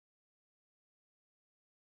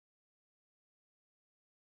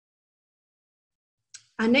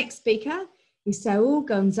Our next speaker is Saúl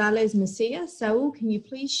González-Murcia. Saúl, can you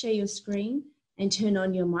please share your screen and turn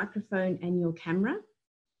on your microphone and your camera?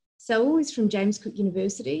 Saúl is from James Cook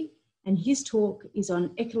University, and his talk is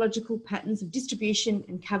on ecological patterns of distribution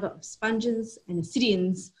and cover of sponges and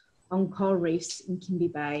Ascidians on coral reefs in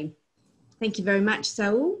Kimbe Bay. Thank you very much,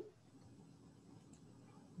 Saúl.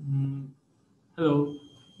 Hello.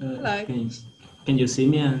 Hello. Can you see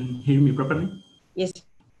me and hear me properly? Yes.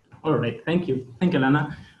 All right, thank you. Thank you,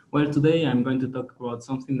 Lana. Well, today I'm going to talk about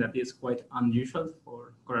something that is quite unusual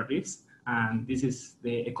for coral reefs, and this is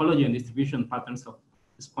the ecology and distribution patterns of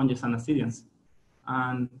sponges and Ascidians.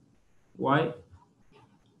 And why?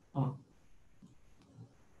 Oh,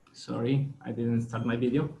 sorry, I didn't start my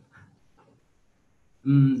video.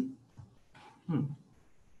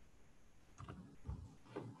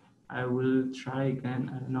 I will try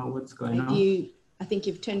again. I don't know what's going on. I think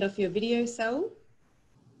you've turned off your video, Saúl.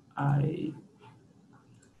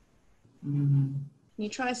 Can you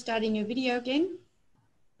try starting your video again?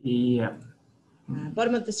 Yeah.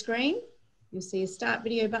 Bottom of the screen, you'll see a start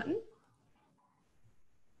video button.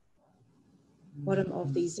 Bottom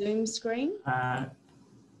of the Zoom screen. Yeah.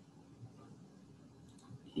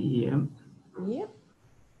 Yep.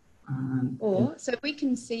 So we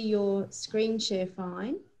can see your screen share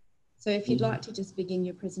fine. So if you'd like to just begin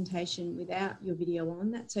your presentation without your video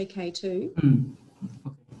on, that's okay too. Okay.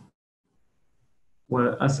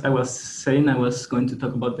 Well, as I was saying, I was going to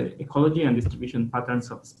talk about the ecology and distribution patterns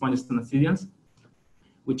of sponges and Ascidians,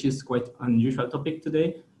 which is quite an unusual topic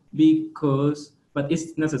today, but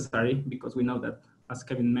it's necessary because we know that, as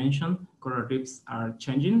Kevin mentioned, coral reefs are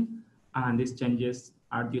changing, and these changes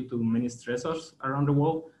are due to many stressors around the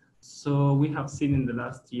world. So we have seen in the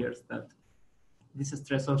last years that these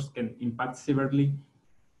stressors can impact severely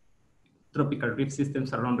tropical reef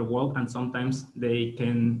systems around the world, and sometimes they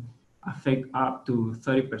can affect up to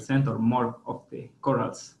 30% or more of the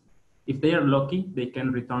corals. If they are lucky, they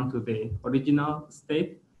can return to the original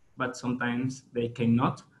state, but sometimes they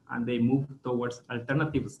cannot, and they move towards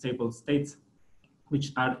alternative stable states,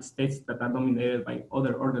 which are states that are dominated by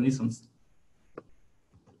other organisms.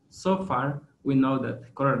 So far, we know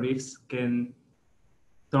that coral reefs can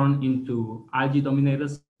turn into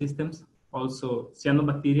algae-dominated systems, also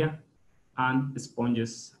cyanobacteria, and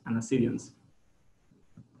sponges and Ascidians.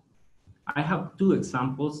 I have two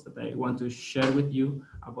examples that I want to share with you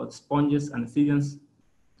about sponges and Ascidians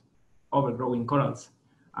overgrowing corals.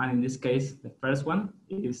 And in this case, the first one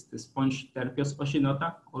is the sponge Terpios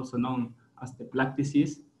ochinota, also known as the black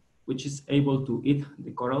disease, which is able to eat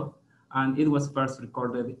the coral. And it was first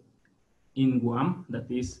recorded in Guam, that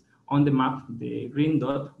is on the map, the green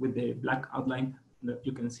dot with the black outline that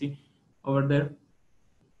you can see over there.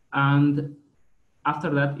 And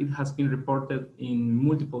after that, it has been reported in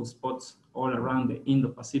multiple spots all around the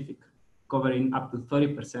Indo-Pacific, covering up to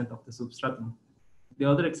 30% of the substratum. The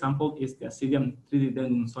other example is the Ascidian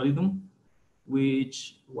Trididendum solidum,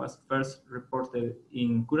 which was first reported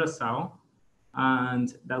in Curacao,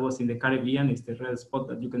 and that was in the Caribbean. It's the red spot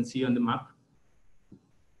that you can see on the map.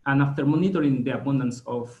 And after monitoring the abundance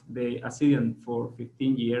of the Ascidian for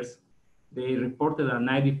 15 years, they reported a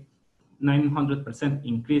 900%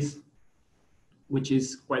 increase, which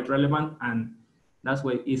is quite relevant, and that's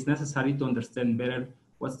why it's necessary to understand better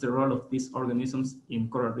what's the role of these organisms in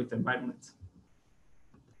coral reef environments.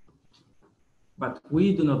 But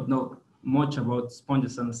we do not know much about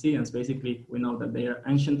sponges and Ascidians. Basically, we know that they are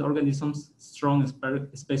ancient organisms, strong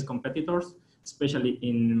space competitors, especially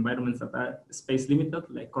in environments that are space limited,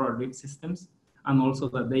 like coral reef systems, and also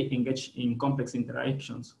that they engage in complex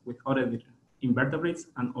interactions with other invertebrates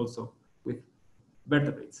and also with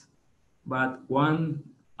vertebrates. But one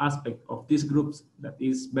aspect of these groups that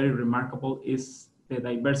is very remarkable is the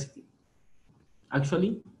diversity.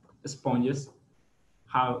 Actually, sponges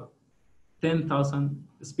have 10,000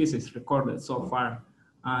 species recorded so far,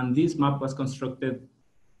 and this map was constructed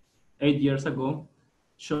 8 years ago,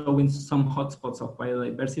 showing some hotspots of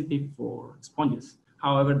biodiversity for sponges.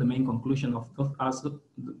 However, the main conclusion of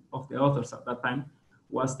the authors at that time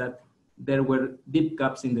was that there were deep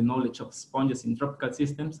gaps in the knowledge of sponges in tropical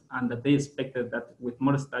systems, and that they expected that with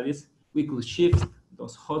more studies, we could shift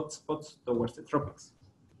those hotspots towards the tropics.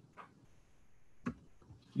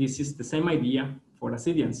 This is the same idea for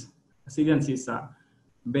Ascidians. Ascidians is a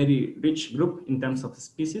very rich group in terms of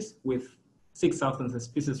species, with 6,000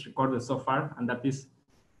 species recorded so far, and that is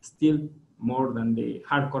still more than the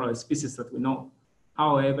hard coral species that we know.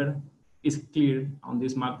 However, it's clear on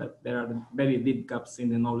this map that there are very deep gaps in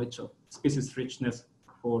the knowledge of species richness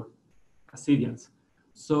for Ascidians.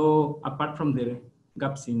 So apart from the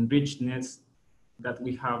gaps in richness that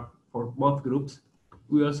we have for both groups,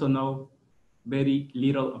 we also know very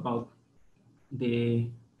little about the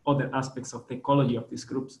other aspects of the ecology of these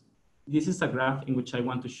groups. This is a graph in which I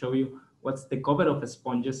want to show you what's the cover of the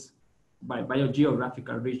sponges by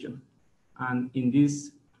biogeographical region. And in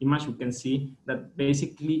this image, we can see that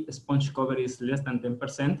basically sponge cover is less than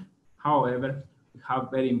 10%. However, we have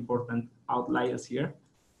very important outliers here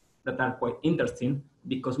that are quite interesting,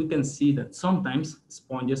 because we can see that sometimes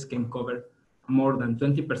sponges can cover more than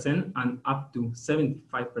 20% and up to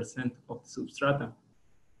 75% of the substrata.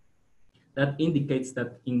 That indicates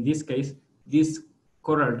that in this case, these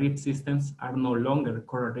coral reef systems are no longer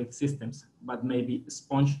coral reef systems, but maybe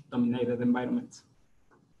sponge-dominated environments.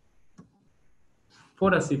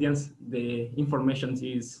 For Ascidians, the information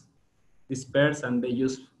is dispersed and they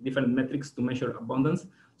use different metrics to measure abundance.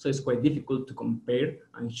 So it's quite difficult to compare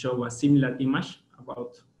and show a similar image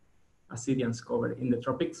about Ascidians cover in the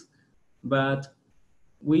tropics. But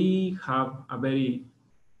we have a very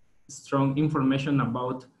strong information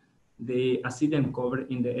about the Ascidian cover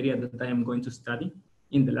in the area that I am going to study.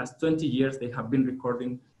 In the last 20 years, they have been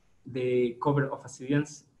recording the cover of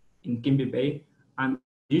Ascidians in Kimbe Bay, and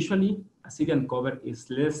usually Ascidian cover is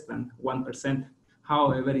less than 1%.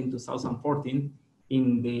 However, in 2014,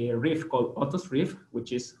 in the reef called Otto's Reef,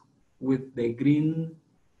 which is with the green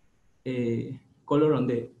color on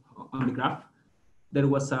the graph, there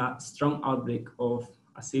was a strong outbreak of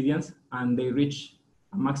Ascidians, and they reached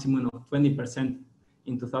a maximum of 20%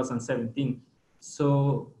 in 2017.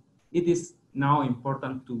 So it is now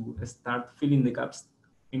important to start filling the gaps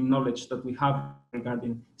in knowledge that we have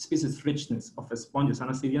regarding species richness of sponges and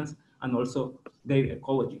Ascidians, and also their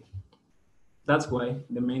ecology. That's why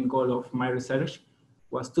the main goal of my research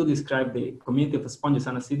was to describe the community of sponges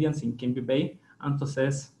and Ascidians in Kimbe Bay and to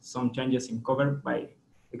assess some changes in cover by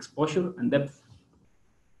exposure and depth.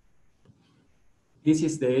 This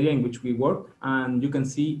is the area in which we work, and you can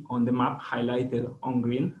see on the map highlighted on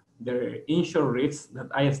green the inshore reefs that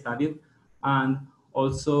I studied, and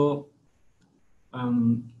also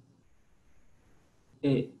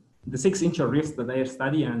the 6 inshore reefs that I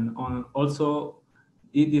study, and also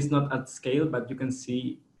it is not at scale, but you can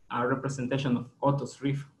see a representation of Otto's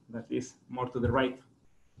Reef that is more to the right.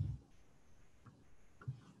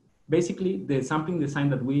 Basically, the sampling design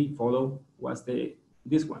that we follow was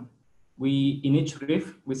this one. In each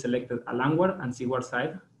reef, we selected a landward and seaward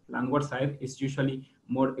side. Landward side is usually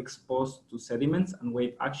more exposed to sediments and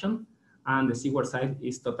wave action, and the seaward side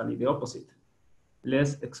is totally the opposite.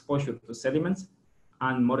 Less exposure to sediments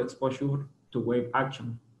and more exposure to wave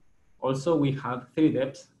action. Also, we have 3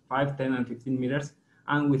 depths, 5, 10, and 15 meters,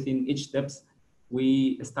 and within each depth,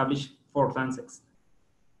 we established 4 transects.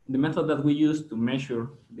 The method that we used to measure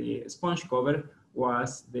the sponge cover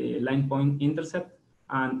was the line point intercept,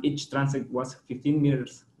 and each transect was 15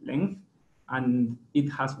 meters length, and it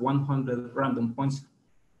has 100 random points.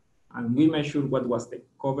 And we measured what was the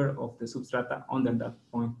cover of the substrata under that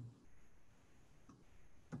point.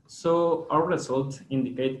 So our results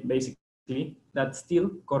indicate basically that still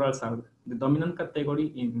corals are the dominant category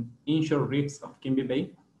in inshore reefs of Kimbe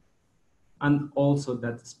Bay, and also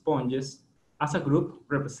that sponges as a group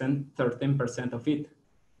represent 13% of it.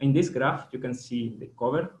 In this graph, you can see the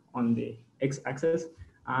cover on the x-axis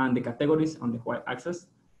and the categories on the y-axis.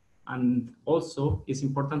 And also it's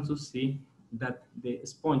important to see that the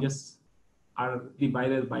sponges are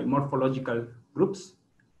divided by morphological groups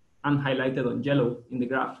and highlighted on yellow in the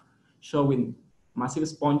graph, showing massive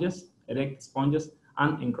sponges, erect sponges,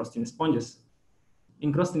 and encrusting sponges.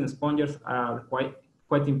 Encrusting sponges are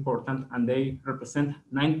quite important, and they represent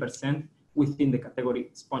 9% within the category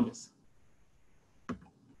sponges.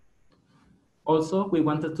 Also, we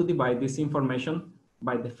wanted to divide this information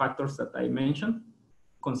by the factors that I mentioned,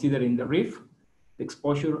 considering the reef, the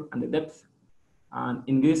exposure, and the depth. And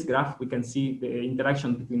in this graph, we can see the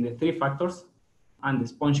interaction between the 3 factors and the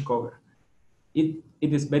sponge cover. It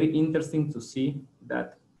is very interesting to see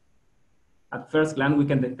that at first glance, we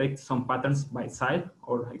can detect some patterns by side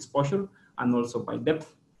or exposure, and also by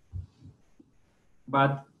depth.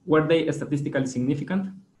 But were they statistically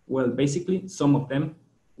significant? Well, basically, some of them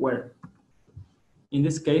were. In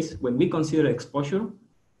this case, when we consider exposure,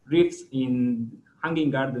 reefs in Hanging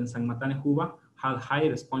Gardens and Matanehuba had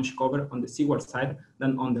higher sponge cover on the seaward side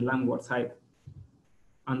than on the landward side.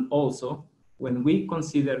 And also, when we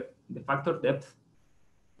consider the factor depth,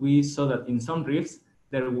 we saw that in some reefs,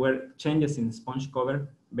 there were changes in sponge cover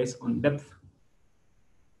based on depth.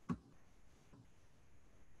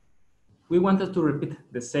 We wanted to repeat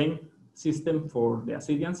the same system for the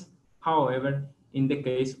Ascidians. However, in the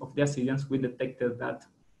case of the Ascidians, we detected that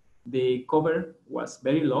the cover was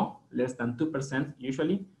very low, less than 2%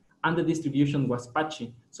 usually, and the distribution was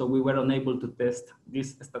patchy, so we were unable to test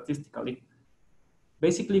this statistically.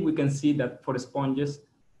 Basically, we can see that for sponges,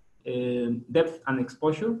 depth and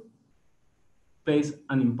exposure plays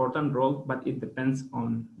an important role, but it depends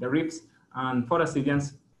on the reefs. And for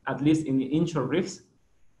Ascidians, at least in the inshore reefs,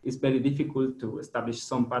 it's very difficult to establish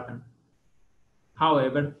some pattern.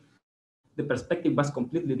 However, the perspective was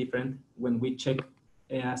completely different when we check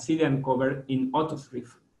Ascidian cover in Otto's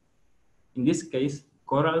reef. In this case,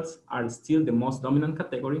 corals are still the most dominant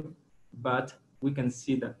category, but we can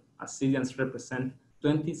see that Ascidians represent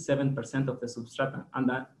 27% of the substrata and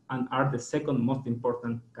are the second most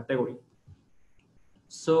important category.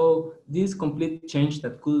 So this complete change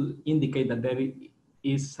that could indicate that there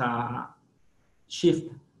is a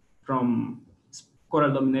shift from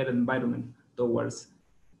coral-dominated environment towards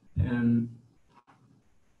an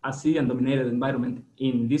Ascidian-dominated environment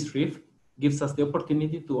in this reef gives us the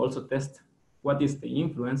opportunity to also test what is the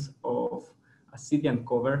influence of Ascidian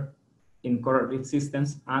cover in coral reef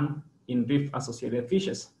systems and in reef-associated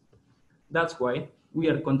fishes. That's why we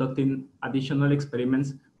are conducting additional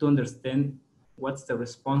experiments to understand what's the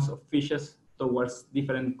response of fishes towards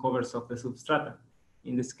different covers of the substrata.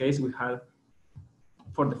 In this case, we had,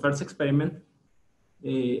 for the first experiment,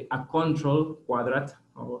 a control quadrat,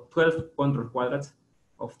 or 12 control quadrats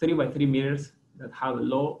of 3 by 3 meters that have a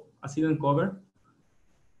low Ascidian cover,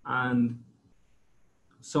 and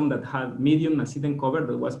some that had medium Ascidian cover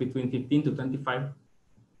that was between 15 to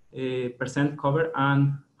 25% cover,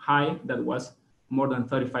 and high that was more than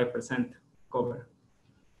 35% cover.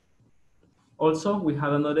 Also, we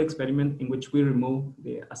had another experiment in which we removed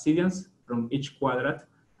the Ascidians from each quadrant,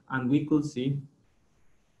 and we could see,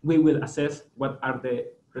 we will assess what are the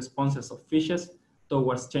responses of fishes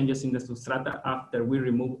towards changes in the substrata after we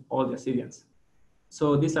remove all the Ascidians.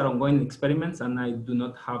 So these are ongoing experiments, and I do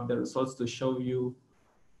not have the results to show you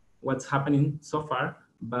what's happening so far,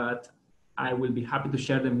 but I will be happy to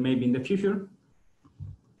share them maybe in the future.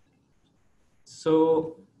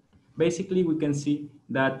 So basically, we can see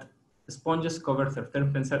that sponges cover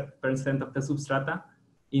 13% of the substrata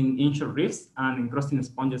in inshore reefs, and encrusting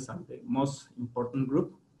sponges are the most important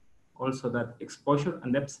group. Also, that exposure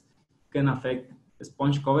and depth can affect the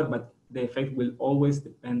sponge cover, but the effect will always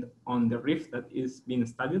depend on the reef that is being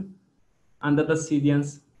studied. And that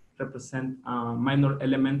Ascidians represent a minor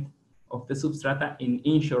element of the substrata in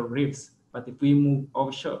inshore reefs. But if we move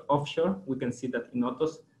offshore, we can see that in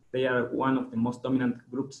Ottos, they are one of the most dominant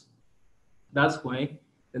groups. That's why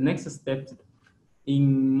the next step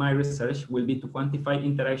in my research will be to quantify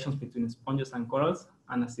interactions between sponges and corals,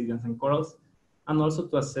 and Ascidians and corals, and also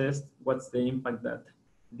to assess what's the impact that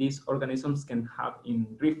these organisms can have in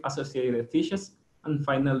reef-associated fishes. And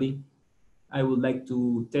finally, I would like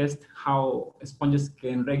to test how sponges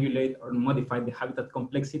can regulate or modify the habitat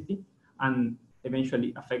complexity and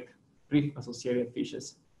eventually affect reef-associated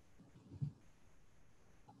fishes.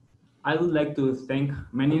 I would like to thank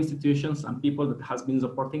many institutions and people that has been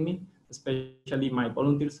supporting me, especially my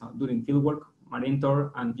volunteers during fieldwork, Marine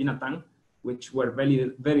Tour and Gina Tang, which were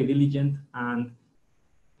very, very diligent and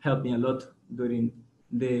helped me a lot during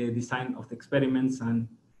the design of the experiments and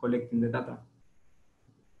collecting the data.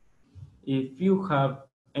 If you have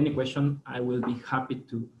any question, I will be happy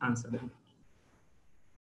to answer them.